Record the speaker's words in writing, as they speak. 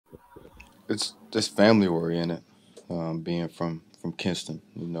it's just family oriented, being from Kinston,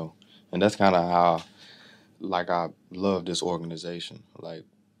 and that's kind of how like I love this organization. Like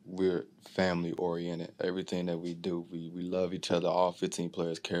we're family oriented. Everything that we do, we love each other. All 15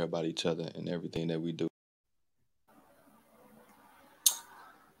 players care about each other and everything that we do.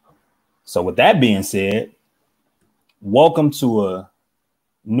 So with that being said, welcome to a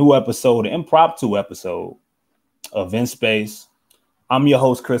new episode, an impromptu episode of In Space. I'm your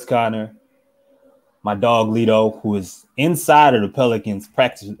host, Chris Conner. My dog Lito, who is inside of the Pelicans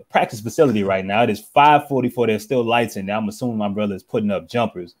practice facility right now. It is 5:44. There's still lights in there. I'm assuming my brother is putting up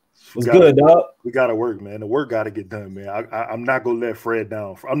jumpers. What's good, dog? We gotta work, man. The work gotta get done, man. I'm not gonna let Fred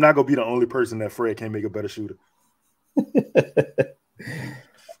down. I'm not gonna be the only person that Fred can't make a better shooter.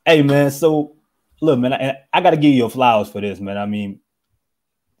 Hey, man. So look, man, I got to give you your flowers for this, man. I mean,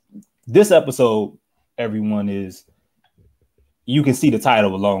 this episode, everyone, is, you can see the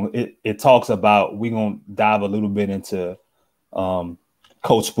title alone. It talks about, we're going to dive a little bit into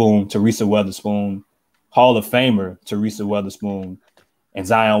Coach Spoon, Teresa Weatherspoon, Hall of Famer Teresa Weatherspoon, and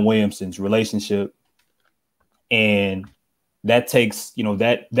Zion Williamson's relationship. And that takes,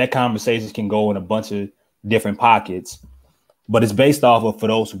 that conversation can go in a bunch of different pockets. But it's based off of, for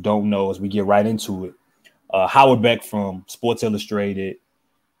those who don't know, as we get right into it, Howard Beck from Sports Illustrated.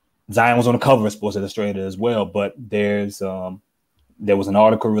 Zion was on the cover of Sports Illustrated as well, but there was an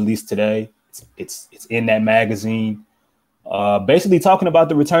article released today. It's in that magazine, basically talking about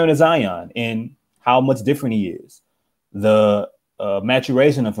the return of Zion and how much different he is, the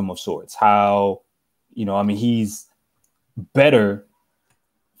maturation of him of sorts, how, he's better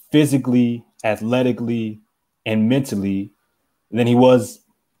physically, athletically, and mentally than he was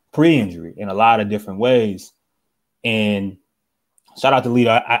pre-injury in a lot of different ways. And shout out to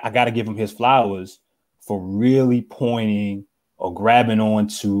Lito. I got to give him his flowers for really pointing or grabbing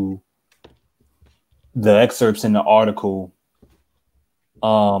onto the excerpts in the article,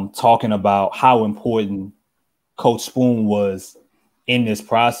 talking about how important Coach Spoon was in this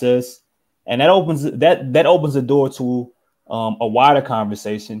process. And that opens the door to a wider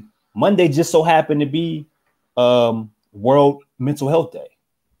conversation. Monday just so happened to be World Mental Health Day.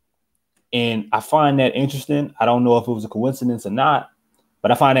 And I find that interesting. I don't know if it was a coincidence or not,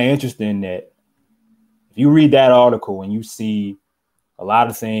 but I find that interesting that if you read that article and you see a lot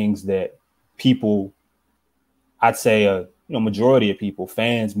of things that people, I'd say a majority of people,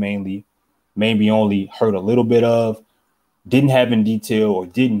 fans mainly, maybe only heard a little bit of, didn't have in detail, or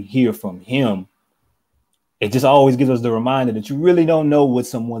didn't hear from him, it just always gives us the reminder that you really don't know what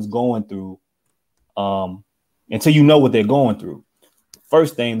someone's going through until you know what they're going through.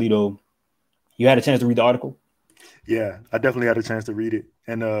 First thing, Lito, you had a chance to read the article? Yeah, I definitely had a chance to read it.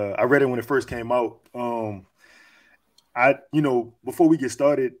 And I read it when it first came out. Before we get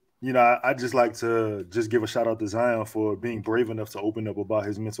started, I just like to just give a shout out to Zion for being brave enough to open up about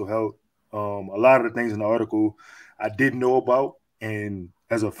his mental health. A lot of the things in the article I didn't know about. And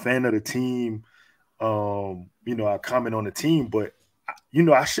as a fan of the team, I comment on the team, but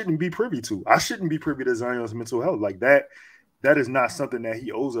I shouldn't be privy to. I shouldn't be privy to Zion's mental health like that. That is not something that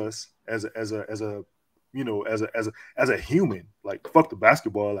he owes us as a human. Like, fuck the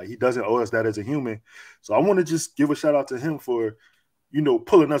basketball. Like, he doesn't owe us that as a human. So I want to just give a shout out to him for,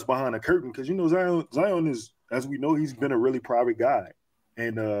 pulling us behind the curtain, because Zion is, as we know, he's been a really private guy,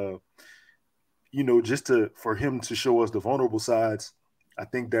 and just for him to show us the vulnerable sides, I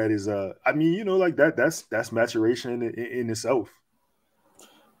think that is that's maturation in itself.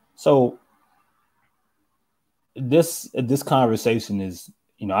 So this conversation is,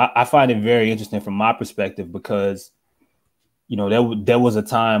 I find it very interesting from my perspective, because, there was a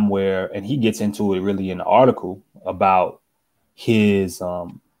time where, and he gets into it really in the article, about his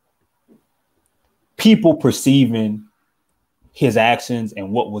people perceiving his actions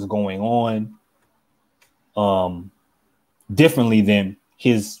and what was going on differently than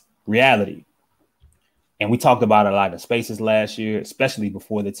his reality. And we talked about it a lot in Spaces last year, especially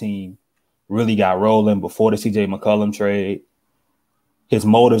before the team really got rolling, before the CJ McCollum trade. His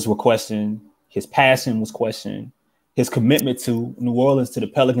motives were questioned. His passion was questioned. His commitment to New Orleans, to the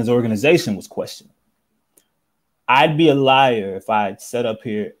Pelicans organization, was questioned. I'd be a liar if I sat up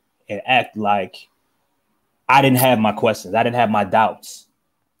here and act like I didn't have my questions. I didn't have my doubts.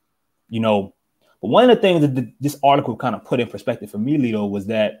 But one of the things that this article kind of put in perspective for me, Lito, was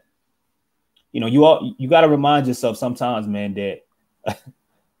that, you got to remind yourself sometimes, man, that,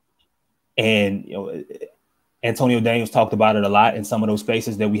 and, Antonio Daniels talked about it a lot in some of those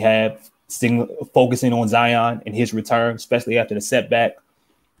spaces that we have, focusing on Zion and his return, especially after the setback.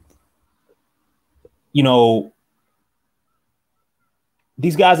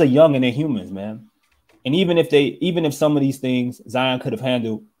 these guys are young and they're humans, man. And even if some of these things Zion could have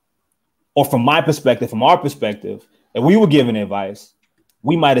handled, or from my perspective, from our perspective, if we were giving advice,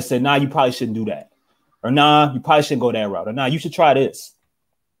 we might have said, nah, you probably shouldn't do that. Or nah, you probably shouldn't go that route. Or nah, you should try this.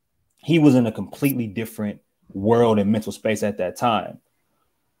 He was in a completely different world and mental space at that time.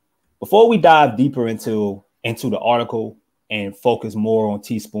 Before we dive deeper into the article and focus more on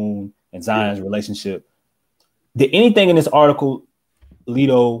Teaspoon and Zion's relationship, did anything in this article,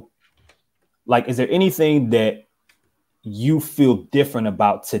 Lito, like, is there anything that you feel different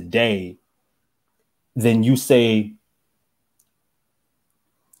about today than you say,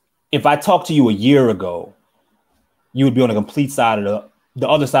 if I talked to you a year ago, you would be on a complete side of the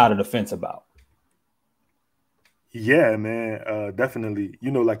other side of the fence about? Yeah, man, definitely.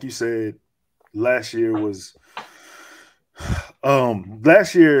 You know, like you said, last year was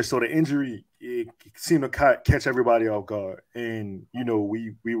last year. So the injury, it seemed to catch everybody off guard, and you know,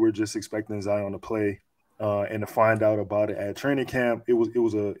 we were just expecting Zion to play, and to find out about it at training camp, it was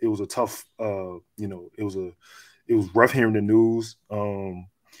a tough, you know, it was rough hearing the news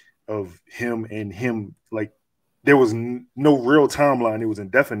of him like there was no real timeline. It was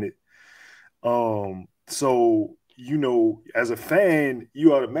indefinite. So, you know, as a fan,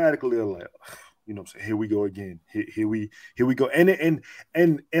 you automatically are like, you know what I'm saying, here we go again. Here we go. And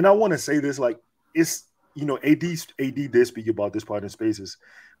I want to say this, like, it's, you know, AD did speak about this part in Spaces.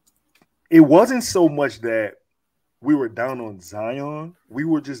 It wasn't so much that we were down on Zion. We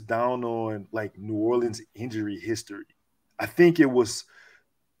were just down on, like, New Orleans injury history. I think it was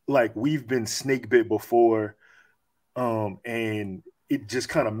like we've been snake bit before, and it just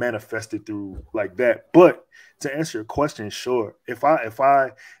kind of manifested through like that. But to answer your question, sure. If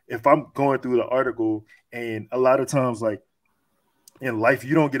I'm going through the article, and a lot of times, like in life,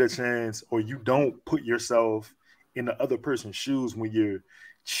 you don't get a chance, or you don't put yourself in the other person's shoes when you're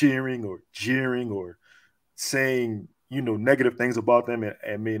cheering or jeering or saying, you know, negative things about them. And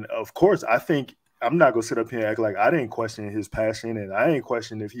I mean, of course, I think I'm not gonna sit up here and act like I didn't question his passion, and I ain't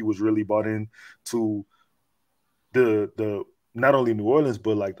question if he was really bought in to the not only New Orleans,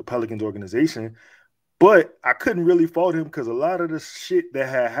 but like the Pelicans organization. But I couldn't really fault him, because a lot of the shit that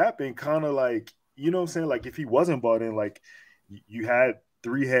had happened kind of, like, you know what I'm saying? Like, if he wasn't bought in, like, you had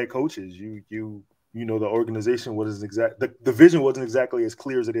 3 head coaches, you know, the organization wasn't the vision wasn't exactly as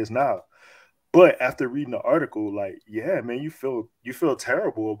clear as it is now. But after reading the article, like, yeah, man, you feel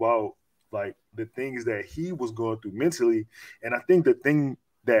terrible about, like, the things that he was going through mentally. And I think the thing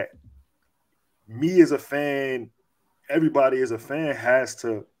that me as a fan, everybody as a fan, has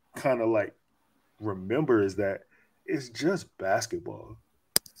to kind of, like, remember is that it's just basketball.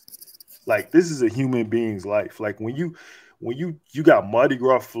 Like, this is a human being's life. Like, when you got Mardi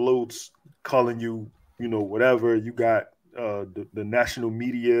Gras floats calling you, you know, whatever, you got the national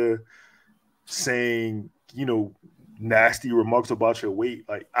media saying, you know, nasty remarks about your weight.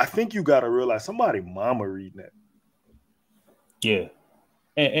 Like, I think you got to realize somebody mama reading that. Yeah.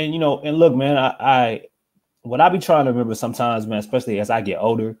 And you know, and look, man, I what I be trying to remember sometimes, man, especially as I get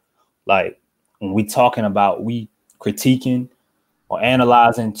older, like when we talking about, we critiquing or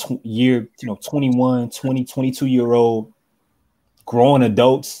analyzing 21, 20, 22-year-old grown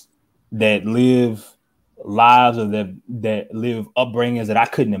adults that live lives, or that live upbringings that I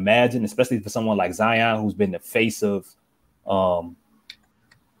couldn't imagine, especially for someone like Zion, who's been the face of,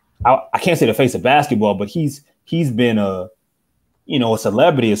 I can't say the face of basketball, but he's been a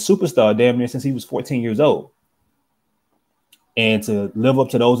celebrity, a superstar damn near since he was 14 years old. And to live up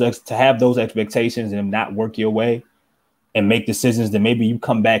to to have those expectations and not work your way and make decisions that maybe you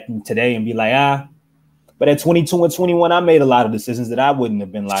come back today and be like, but at 22 and 21, I made a lot of decisions that I wouldn't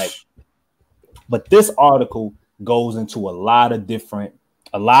have been like. But this article goes into a lot of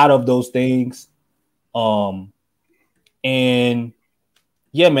those things. And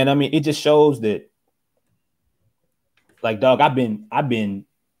yeah, man, I mean, it just shows that, like, dog, I'm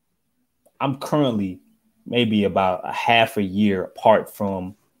currently maybe about a half a year apart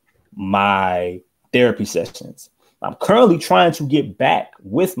from my therapy sessions. I'm currently trying to get back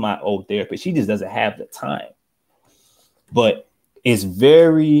with my old therapist. She just doesn't have the time. But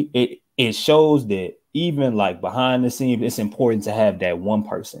it shows that even, like, behind the scenes, it's important to have that one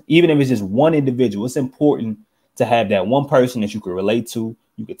person. Even if it's just one individual, it's important to have that one person that you could relate to,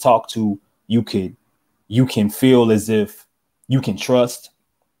 you could talk to, you can feel as if you can trust.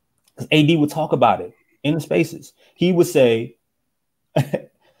 Because AD would talk about it in the Spaces. He would say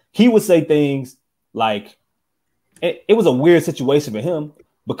things like, it was a weird situation for him,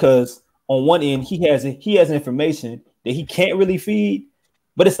 because on one end he has information that he can't really feed,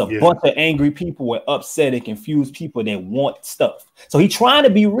 but it's a bunch of angry people and upset and confused people that want stuff. So he's trying to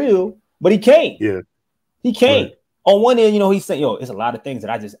be real, but he can't. Yeah, he can't. Right. On one end, he's saying, "Yo, it's a lot of things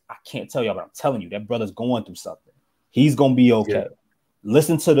that I can't tell y'all, but I'm telling you, that brother's going through something. He's gonna be okay." Yeah.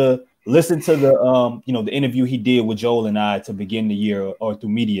 Listen to the the interview he did with Joel and I to begin the year or through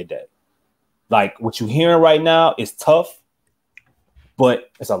Media Day. Like what you're hearing right now is tough, but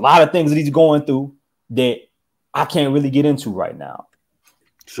it's a lot of things that he's going through that I can't really get into right now.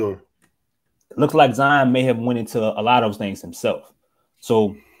 Sure. It looks like Zion may have went into a lot of those things himself.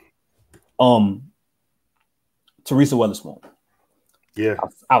 So, Teresa Weatherspoon. Yeah.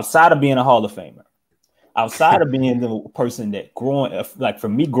 Outside of being a Hall of Famer, outside of being the person that like for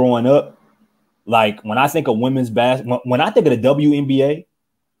me growing up, like when I think of women's basketball, when I think of the WNBA,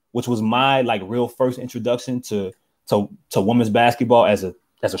 which was my like real first introduction to women's basketball as a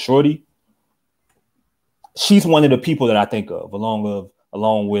shorty, she's one of the people that I think of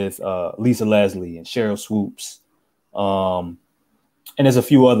along with Lisa Leslie and Cheryl Swoops, and there's a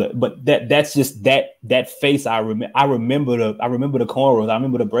few other, but that's just that face. I remember the cornrows. I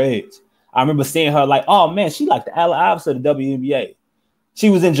remember the braids. I remember seeing her like, oh man, she like the Allen Iverson of the WNBA. She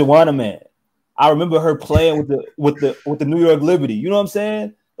was in Joanna Man. I remember her playing with the New York Liberty. You know what I'm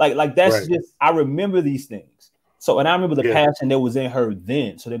saying? Like that's right. Just I remember these things. So and I remember the passion that was in her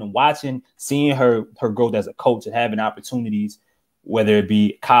then. So then seeing her growth as a coach and having opportunities, whether it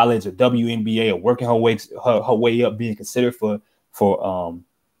be college or WNBA or working her way up, being considered for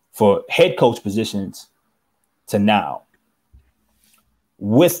head coach positions to now.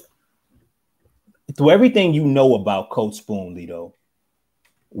 Through everything you know about Coach Spoon, Lito,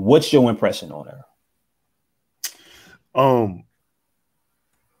 what's your impression on her?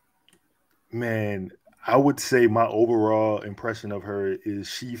 Man, I would say my overall impression of her is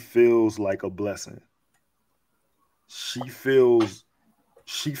she feels like a blessing. She feels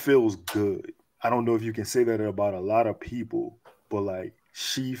good. I don't know if you can say that about a lot of people, but like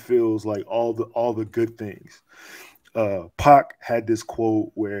she feels like all the good things. Pac had this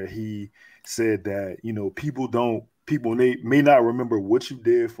quote where he said that, people may not remember what you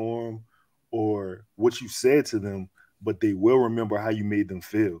did for them or what you said to them, but they will remember how you made them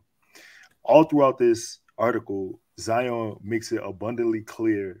feel. All throughout this article, Zion makes it abundantly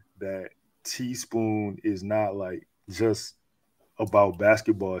clear that Teaspoon is not like just about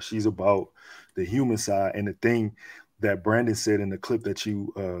basketball. She's about the human side. And the thing that Brandon said in the clip that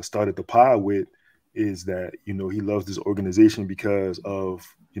you started the pod with is that, he loves this organization because of,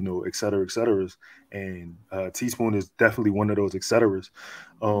 et cetera, et cetera. And Teaspoon is definitely one of those et ceteras.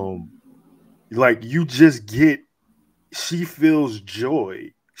 Like you just she feels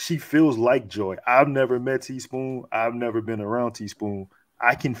joy. She feels like joy. I've never met Teaspoon. I've never been around Teaspoon.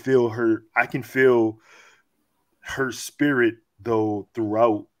 I can feel her spirit though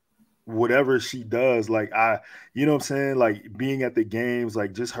throughout whatever she does. Like you know what I'm saying? Like being at the games,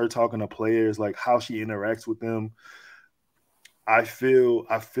 like just her talking to players, like how she interacts with them. I feel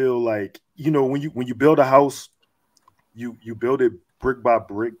like, when you build a house, you build it brick by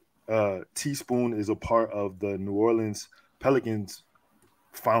brick. Teaspoon is a part of the New Orleans Pelicans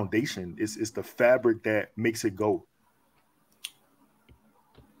foundation. It's the fabric that makes it go.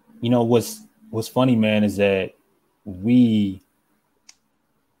 What's funny, man, is that when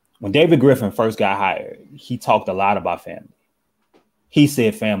David Griffin first got hired, he talked a lot about family. He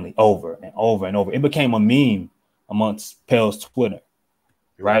said family over and over and over. It became a meme amongst Pell's Twitter,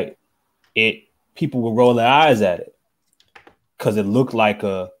 right? People would roll their eyes at it because it looked like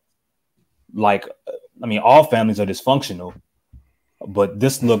all families are dysfunctional, but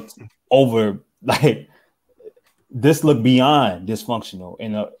this looked this looked beyond dysfunctional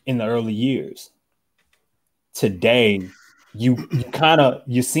in the early years. Today, you're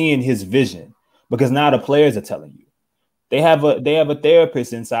seeing his vision because now the players are telling you they have a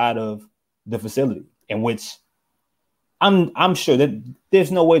therapist inside of the facility, in which I'm sure that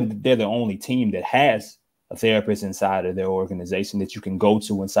there's no way that they're the only team that has a therapist inside of their organization that you can go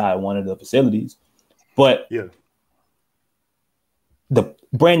to inside one of the facilities. But the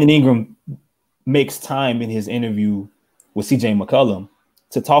Brandon Ingram makes time in his interview with CJ McCollum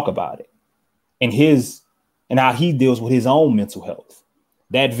to talk about it and how he deals with his own mental health.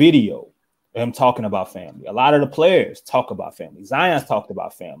 That video, him talking about family. A lot of the players talk about family. Zion's talked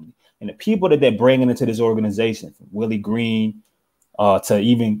about family. And the people that they're bringing into this organization, from Willie Green to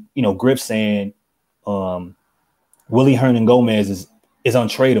even, Grip saying Willie Hernan Gomez is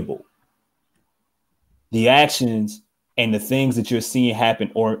untradeable. The actions and the things that you're seeing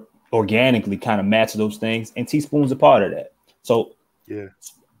happen or organically kind of match those things. And Teaspoon's a part of that. So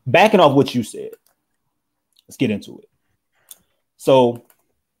backing off what you said, let's get into it. So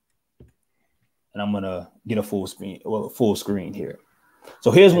and I'm gonna get a full screen here.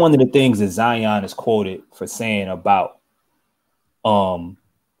 So here's one of the things that Zion is quoted for saying about, or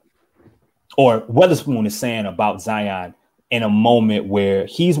Weatherspoon is saying about Zion in a moment where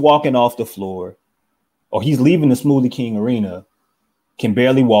he's walking off the floor, or he's leaving the Smoothie King arena, can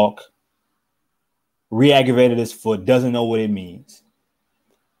barely walk, re-aggravated his foot, doesn't know what it means.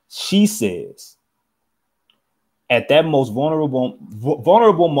 She says, at that most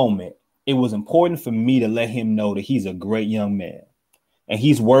vulnerable moment, it was important for me to let him know that he's a great young man and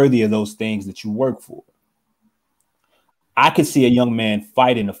he's worthy of those things that you work for. I could see a young man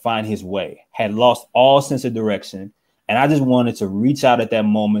fighting to find his way, had lost all sense of direction, and I just wanted to reach out at that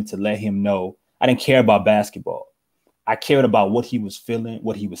moment to let him know I didn't care about basketball. I cared about what he was feeling,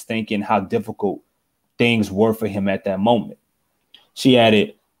 what he was thinking, how difficult things were for him at that moment. She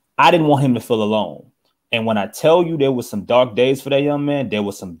added, I didn't want him to feel alone. And when I tell you there was some dark days for that young man, there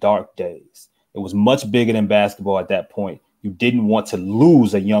was some dark days. It was much bigger than basketball at that point. You didn't want to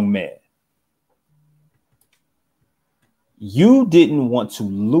lose a young man. You didn't want to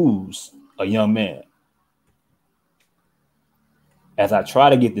lose a young man. As I try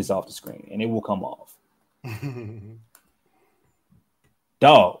to get this off the screen, and it will come off.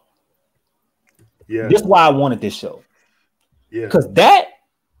 Dog. Yeah. This is why I wanted this show. Yeah. Because that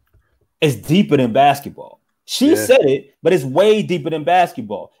is deeper than basketball. She said it, but it's way deeper than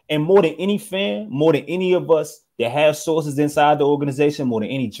basketball. And more than any fan, more than any of us that have sources inside the organization, more than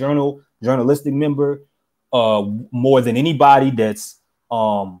any journalistic member, more than anybody that's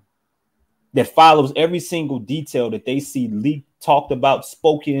that follows every single detail that they see leaked, talked about,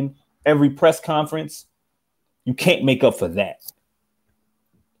 spoken, every press conference, you can't make up for that.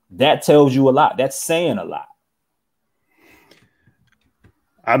 That tells you a lot. That's saying a lot.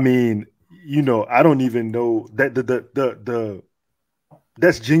 I mean, you know, I don't even know that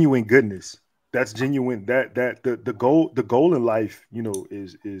that's genuine goodness. That's genuine. The goal in life, you know,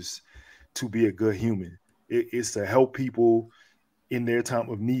 is to be a good human. It's to help people in their time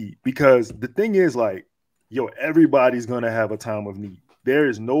of need. Because the thing is, like, yo, everybody's gonna have a time of need. There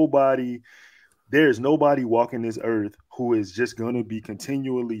is nobody walking this earth who is just going to be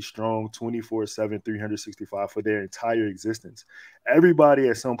continually strong 24/7, 365 for their entire existence. Everybody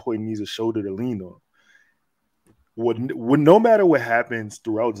at some point needs a shoulder to lean on. No matter what happens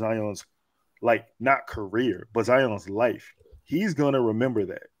throughout Zion's, like, not career, but Zion's life, he's going to remember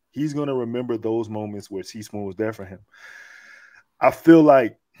that. He's going to remember those moments where T-Spoon was there for him. I feel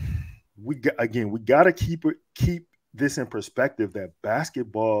like we got to keep this in perspective, that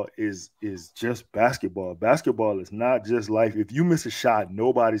basketball is just basketball. Basketball is not just life. If you miss a shot,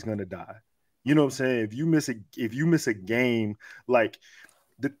 nobody's gonna die. You know what I'm saying? If you miss a game, like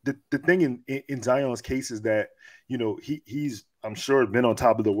the thing in Zion's case is that, you know, he's, I'm sure, been on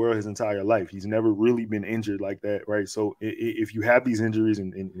top of the world his entire life. He's never really been injured like that, right? So if you have these injuries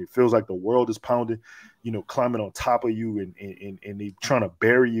and it feels like the world is pounding, you know, climbing on top of you and they trying to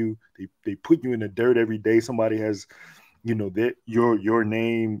bury you, they put you in the dirt every day. Somebody has, you know, that your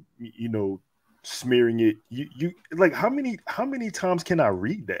name, you know, smearing it. You like, how many times can I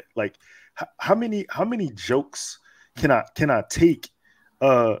read that? Like, how many jokes can I take?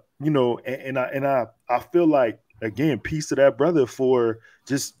 You know, and I feel like, again, peace to that brother for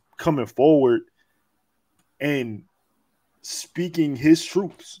just coming forward and speaking his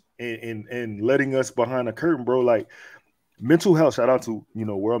truths and letting us behind the curtain, bro. Like, mental health, shout out to, you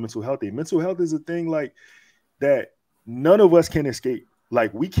know, World Mental Health Day. Mental health is a thing, like, that none of us can escape.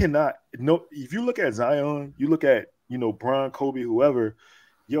 Like, we cannot, no, if you look at Zion, you look at, you know, Bron, Kobe, whoever,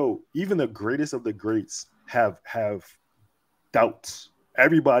 yo, even the greatest of the greats have doubts.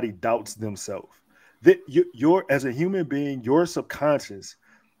 Everybody doubts themselves. That you're, as a human being, your subconscious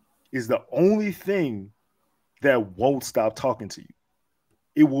is the only thing that won't stop talking to you.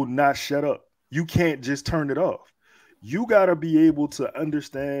 It will not shut up. You can't just turn it off. You got to be able to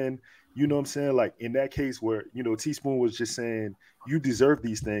understand, you know what I'm saying? Like, in that case where, you know, T-Spoon was just saying, you deserve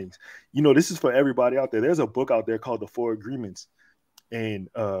these things. You know, this is for everybody out there. There's a book out there called The Four Agreements. And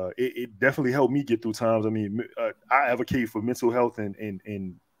it definitely helped me get through times. I mean, I advocate for mental health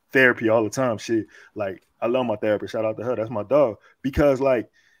and therapy all the time. Shit, like, I love my therapist. Shout out to her. That's my dog. Because, like,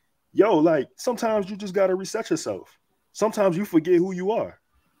 yo, like, sometimes you just got to reset yourself. Sometimes you forget who you are.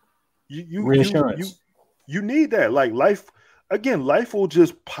 Reassurance. You need that. Like, life will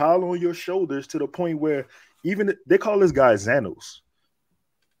just pile on your shoulders to the point where even they call this guy Xanos,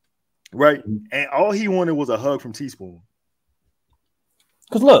 right? Mm-hmm. And all he wanted was a hug from T-Spoon.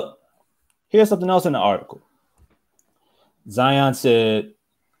 Because look, here's something else in the article. Zion said,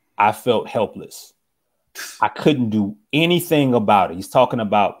 I felt helpless. I couldn't do anything about it. He's talking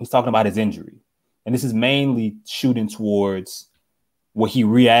about his injury. and this is mainly shooting towards where he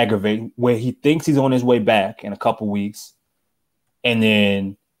re-aggravate, where he thinks he's on his way back in a couple weeks, and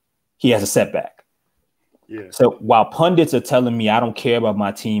then he has a setback. Yeah. So while pundits are telling me I don't care about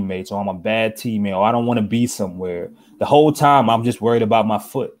my teammates, or I'm a bad teammate, or I don't want to be somewhere, the whole time I'm just worried about my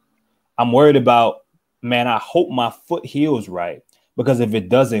foot. I'm worried about, man, I hope my foot heals right, because if it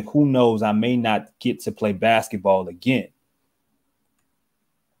doesn't, who knows, I may not get to play basketball again.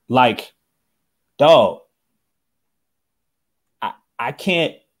 Like, dog, I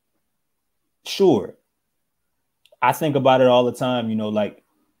can't, sure. I think about it all the time, you know, like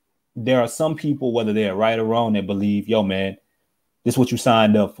there are some people, whether they're right or wrong, that believe, yo, man, this is what you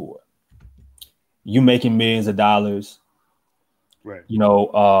signed up for. You making millions of dollars. Right. You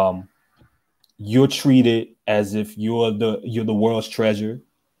know, you're treated as if you're the world's treasure.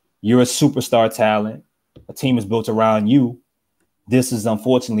 You're a superstar talent. A team is built around you. This is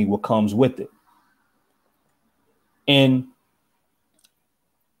unfortunately what comes with it. And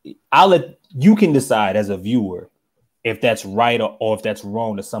you can decide as a viewer if that's right or if that's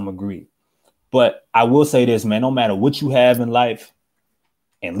wrong to some degree. But I will say this, man, no matter what you have in life,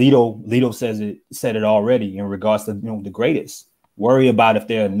 and Lito said it already in regards to, you know, the greatest worry about if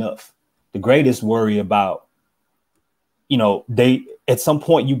they're enough. The greatest worry about, you know, they at some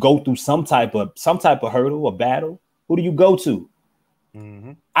point you go through some type of hurdle or battle. Who do you go to?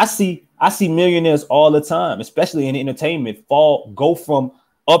 Mm-hmm. I see millionaires all the time, especially in entertainment, go from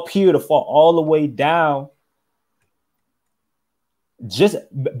up here to fall all the way down, just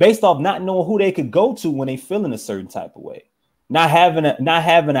based off not knowing who they could go to when they feel in a certain type of way, not having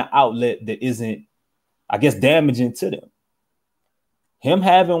an outlet that isn't, I guess, damaging to them. Him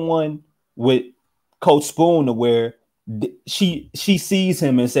having one with Coach Spoon, to where she sees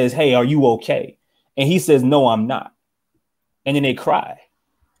him and says, "Hey, are you okay?" And he says, "No, I'm not." And then they cry.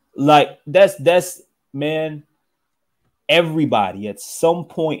 Like that's man. Everybody at some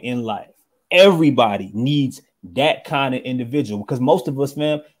point in life, everybody needs that kind of individual, because most of us,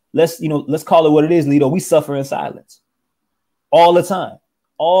 man, let's call it what it is, Lito. We suffer in silence all the time.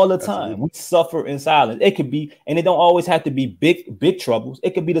 All the time. Absolutely. We suffer in silence. It could be, and it don't always have to be big troubles.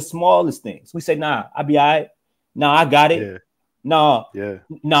 It could be the smallest things. We say, nah, I'll be all right. Nah, I got it. Yeah. Nah, Yeah.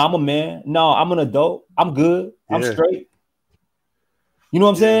 nah, I'm a man. Nah, I'm an adult. I'm good. I'm Yeah. straight. You know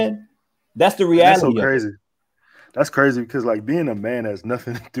what I'm saying? That's the reality. That's so of crazy. it. That's crazy, because like being a man has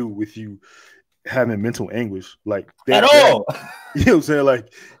nothing to do with you having mental anguish, like that, At all. You know what I'm saying?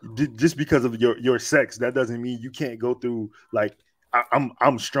 Like just because of your sex, that doesn't mean you can't go through. Like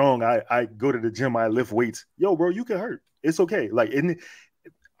I'm strong. I go to the gym. I lift weights. Yo, bro, you can hurt. It's okay. Like, I'm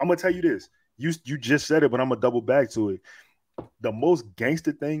gonna tell you this. You just said it, but I'm gonna double back to it. The most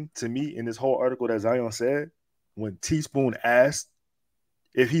gangster thing to me in this whole article that Zion said, when Teaspoon asked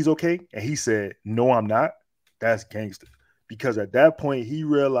if he's okay, and he said, "No, I'm not." That's gangster, because at that point he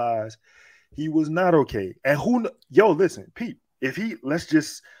realized he was not okay. And listen, Pete, if he let's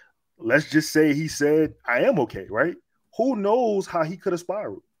just say he said, "I am okay," right? Who knows how he could have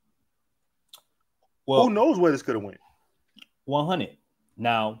spiraled? Well, who knows where this could have went? 100.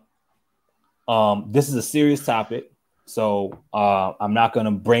 Now, this is a serious topic, so I'm not going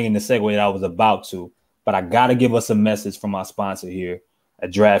to bring in the segue that I was about to, but I got to give us a message from our sponsor here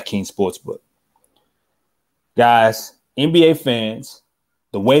at DraftKings Sportsbook. Guys, NBA fans,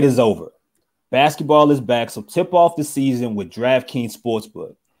 the wait is over. Basketball is back, so tip off the season with DraftKings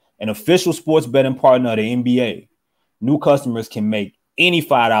Sportsbook, an official sports betting partner of the NBA. New customers can make any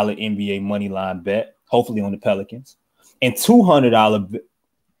 $5 NBA money line bet, hopefully on the Pelicans, and $200.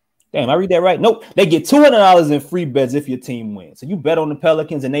 Damn, I read that right? Nope. They get $200 in free bets if your team wins. So you bet on the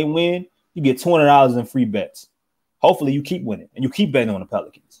Pelicans and they win, you get $200 in free bets. Hopefully you keep winning and you keep betting on the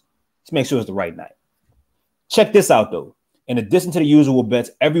Pelicans. Just make sure it's the right night. Check this out, though. In addition to the usual bets,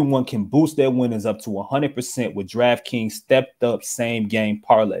 everyone can boost their winnings up to 100% with DraftKings stepped-up same-game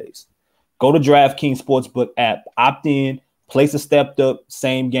parlays. Go to DraftKings Sportsbook app, opt in, place a stepped-up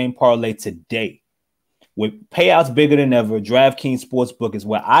same-game parlay today. With payouts bigger than ever, DraftKings Sportsbook is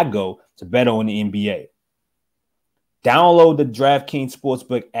where I go to bet on the NBA. Download the DraftKings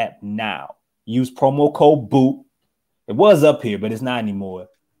Sportsbook app now. Use promo code BOOT. It was up here, but it's not anymore.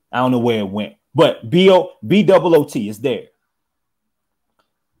 I don't know where it went. But BOOT is there.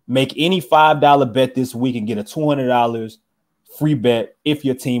 Make any $5 bet this week and get a $200 free bet if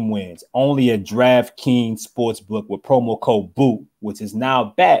your team wins. Only at DraftKings Sportsbook with promo code BOOT, which is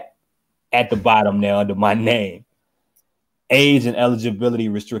now back at the bottom now under my name. Age and eligibility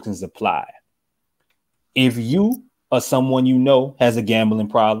restrictions apply. If you or someone you know has a gambling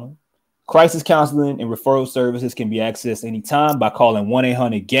problem, Crisis counseling and referral services can be accessed anytime by calling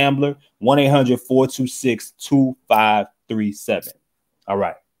 1-800-GAMBLER, 1-800-426-2537. All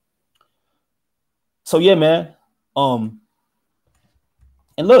right. So yeah, man. And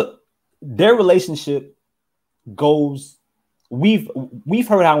look, their relationship goes. We've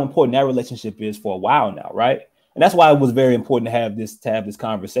heard how important that relationship is for a while now, right? And that's why it was very important to have this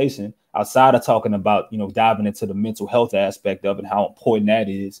conversation outside of talking about, diving into the mental health aspect of it, how important that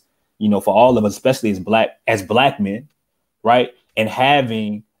is, for all of us, especially as black men, right? And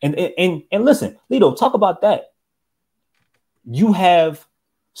having and listen, Lito, talk about that. You have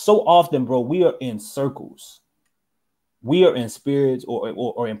so often, bro, we are in circles. We are in spirits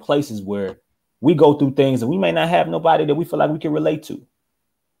or in places where we go through things and we may not have nobody that we feel like we can relate to.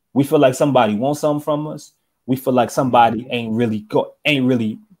 We feel like somebody wants something from us. We feel like somebody ain't really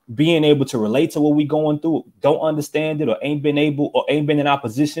being able to relate to what we going through, don't understand it, or ain't been in our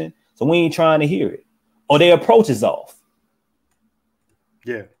position. So we ain't trying to hear it. Or their approach is off.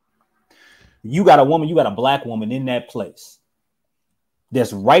 Yeah. You got a black woman in that place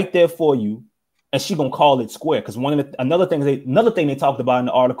that's right there for you, and she gonna call it square. Because another thing they talked about in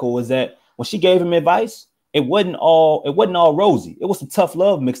the article was that when she gave him advice, it wasn't all rosy. It was some tough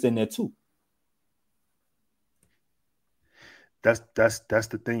love mixed in there too. That's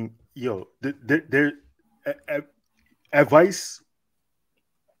the thing, advice.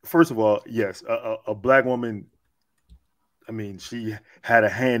 First of all, yes, a black woman. I mean, she had a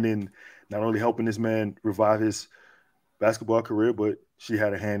hand in not only helping this man revive his basketball career, but she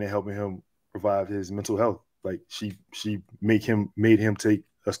had a hand in helping him revive his mental health. Like she made him take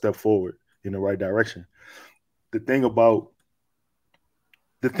a step forward in the right direction. The thing about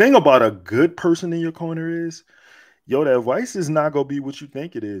a good person in your corner is, the advice is not gonna be what you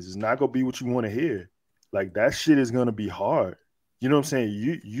think it is. It's not gonna be what you want to hear. Like that shit is gonna be hard. You know what I'm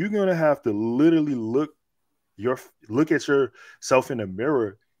saying? You're gonna have to literally look at yourself in the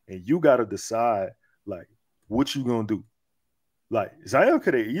mirror, and you gotta decide like what you gonna do. Like Zion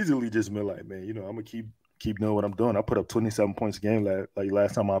could have easily just been like, man, I'm gonna keep doing what I'm doing. I put up 27 points a game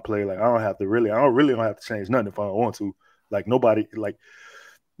last time I played. Like I don't have to change nothing if I don't want to. Like nobody, like,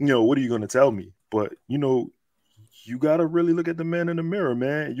 what are you gonna tell me? But you gotta really look at the man in the mirror,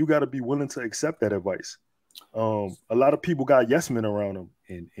 man. You gotta be willing to accept that advice. A lot of people got yes men around them,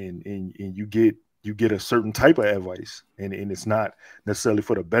 and you get a certain type of advice, and it's not necessarily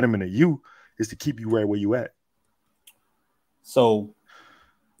for the betterment of you. It's to keep you right where you at. So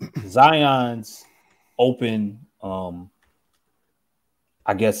Zion's open, I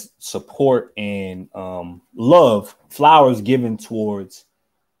guess, support and love, flowers given towards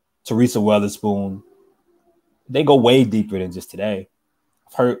Teresa Weatherspoon, they go way deeper than just today.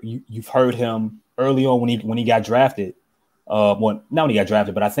 You've heard him early on when he got drafted. Well, not when he got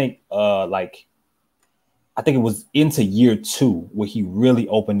drafted, but I think it was into year 2 where he really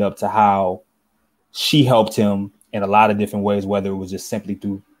opened up to how she helped him in a lot of different ways, whether it was just simply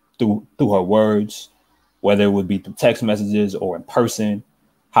through her words, whether it would be through text messages or in person,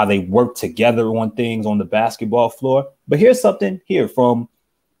 how they worked together on things on the basketball floor. But here's something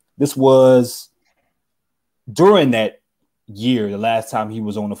this was during that year, the last time he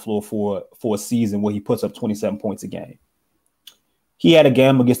was on the floor for a season where he puts up 27 points a game. He had a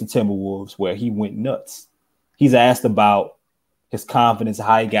game against the Timberwolves where he went nuts. He's asked about his confidence,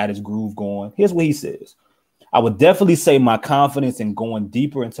 how he got his groove going. Here's what he says. I would definitely say my confidence in going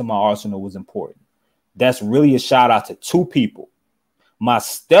deeper into my arsenal was important. That's really a shout out to 2 people, my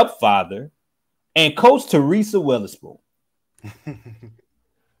stepfather and Coach Teresa Weatherspoon.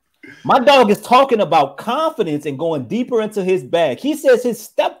 My dog is talking about confidence and going deeper into his bag. He says his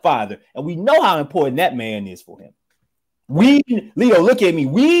stepfather, and we know how important that man is for him. Leo, look at me.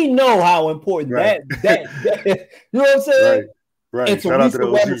 We know how important that you know what I'm saying? Right. And Teresa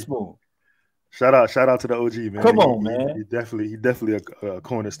Weatherspoon. Shout out to the OG, man. Come on, man. He definitely a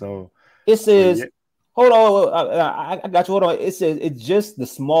cornerstone. It says, hold on, I got you. Hold on. It says it's just the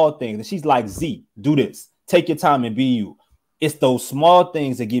small things. And she's like, Z, do this. Take your time and be you. It's those small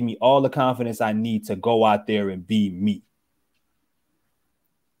things that give me all the confidence I need to go out there and be me.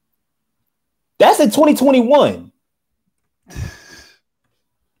 That's in 2021.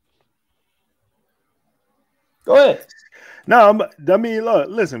 Go ahead. No, I mean, look,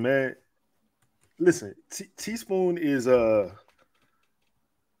 listen, man. Listen, Teaspoon is I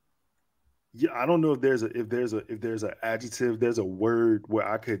don't know if there's an adjective, there's a word where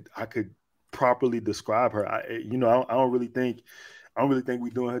I could properly describe her. I don't really think we're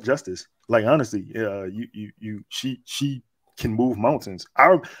doing her justice. Like honestly, she can move mountains.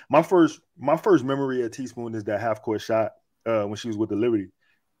 My first memory of Teaspoon is that half court shot when she was with the Liberty,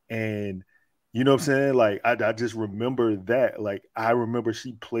 And you know what I'm saying? Like, I just remember that. Like, I remember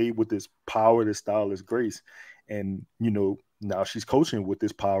she played with this power, this style, this grace. And, you know, now she's coaching with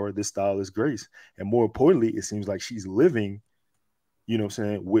this power, this style, this grace. And more importantly, it seems like she's living, you know what I'm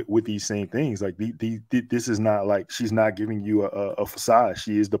saying, with these same things. Like, this is not like she's not giving you a facade.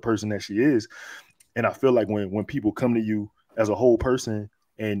 She is the person that she is. And I feel like when people come to you as a whole person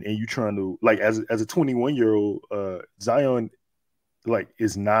and you trying to, like, as a 21-year-old, Zion, like,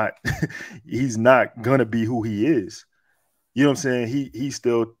 is not he's not gonna be who he is. You know what I'm saying? He's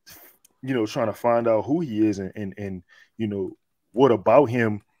still, you know, trying to find out who he is and you know, what about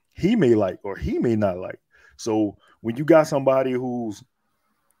him he may like or he may not like. So when you got somebody who's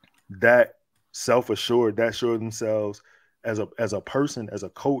that self-assured, that sure of themselves as a person, as a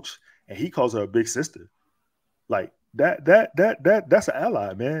coach, and he calls her a big sister, like that's an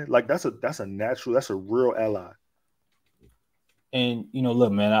ally, man. Like that's a natural, that's a real ally. And you know,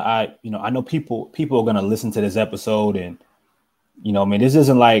 look, man, I know people are gonna listen to this episode, and you know, I mean, this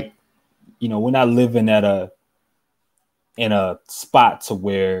isn't like, you know, we're not living in a spot to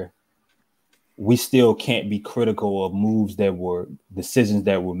where we still can't be critical of decisions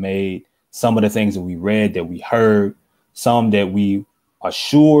that were made, some of the things that we read, that we heard, some that we are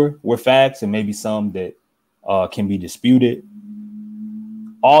sure were facts, and maybe some that can be disputed.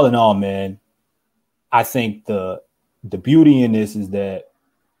 All in all, man, I think the beauty in this is that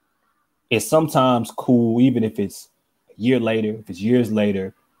it's sometimes cool, even if it's a year later, if it's years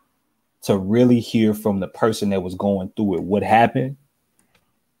later, to really hear from the person that was going through it, what happened,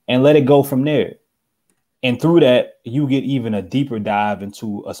 and let it go from there. And through that, you get even a deeper dive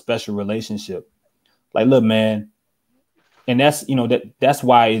into a special relationship. Like, look, man, and that's, you know, that's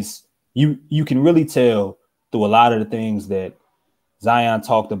why it's you can really tell through a lot of the things that Zion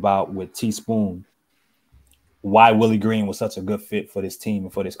talked about with Teaspoon why Willie Green was such a good fit for this team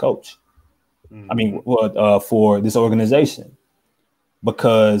and for this coach. I mean, for this organization,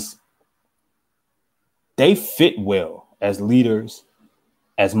 because they fit well as leaders,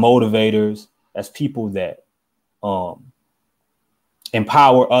 as motivators, as people that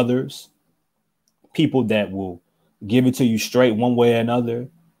empower others, people that will give it to you straight one way or another,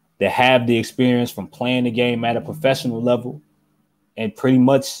 that have the experience from playing the game at a professional level and pretty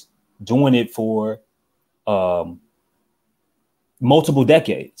much doing it for multiple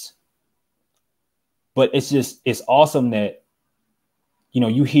decades. But it's awesome that, you know,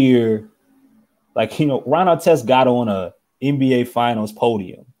 you hear, like, you know, Ron Artest got on a NBA Finals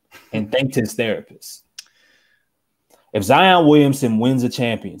podium and thanked his therapist. If Zion Williamson wins a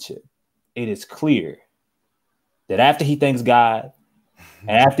championship, it is clear that after he thanks God,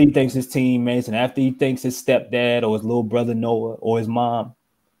 and after he thanks his teammates, and after he thanks his stepdad or his little brother Noah or his mom,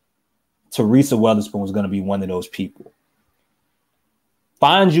 Teresa Weatherspoon is going to be one of those people.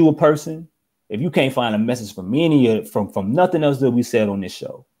 Find you a person. If you can't find a message from any from nothing else that we said on this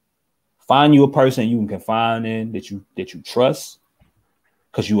show, find you a person you can confide in that you trust,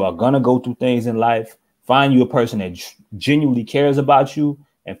 because you are gonna go through things in life. Find you a person that genuinely cares about you,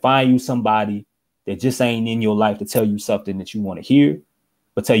 and find you somebody that just ain't in your life to tell you something that you want to hear,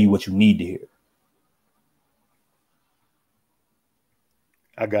 but tell you what you need to hear.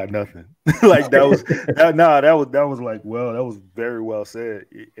 I got nothing. Like that was like, well, that was very well said.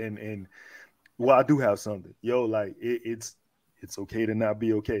 And well, I do have something. Yo, like it's okay to not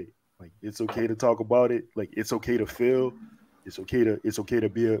be okay. Like it's okay to talk about it. Like it's okay to feel. It's okay to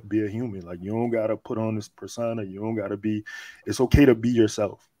be a human. Like you don't gotta put on this persona. You don't gotta be. It's okay to be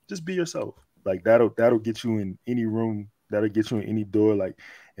yourself. Just be yourself. Like that'll get you in any room. That'll get you in any door. Like,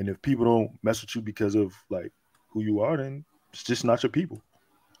 and if people don't mess with you because of like who you are, then it's just not your people,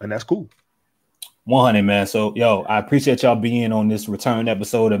 and that's cool. 100, man. So yo, I appreciate y'all being on this return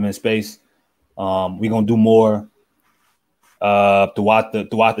episode of In Space. We're gonna do more throughout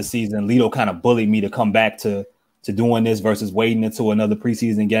the season. Lito kind of bullied me to come back to doing this versus waiting until another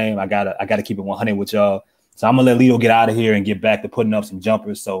preseason game. I gotta keep it 100 with y'all. So I'm gonna let Lito get out of here and get back to putting up some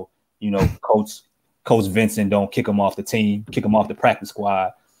jumpers. So, you know, Coach Vincent don't kick him off the team, kick him off the practice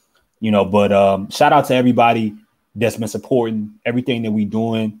squad. You know, but shout out to everybody that's been supporting everything that we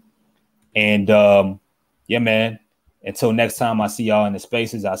doing. And yeah, man. Until next time I see y'all in the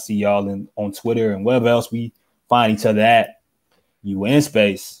spaces, I see y'all on Twitter and wherever else we find each other at. You in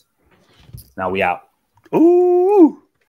space. Now we out. Ooh.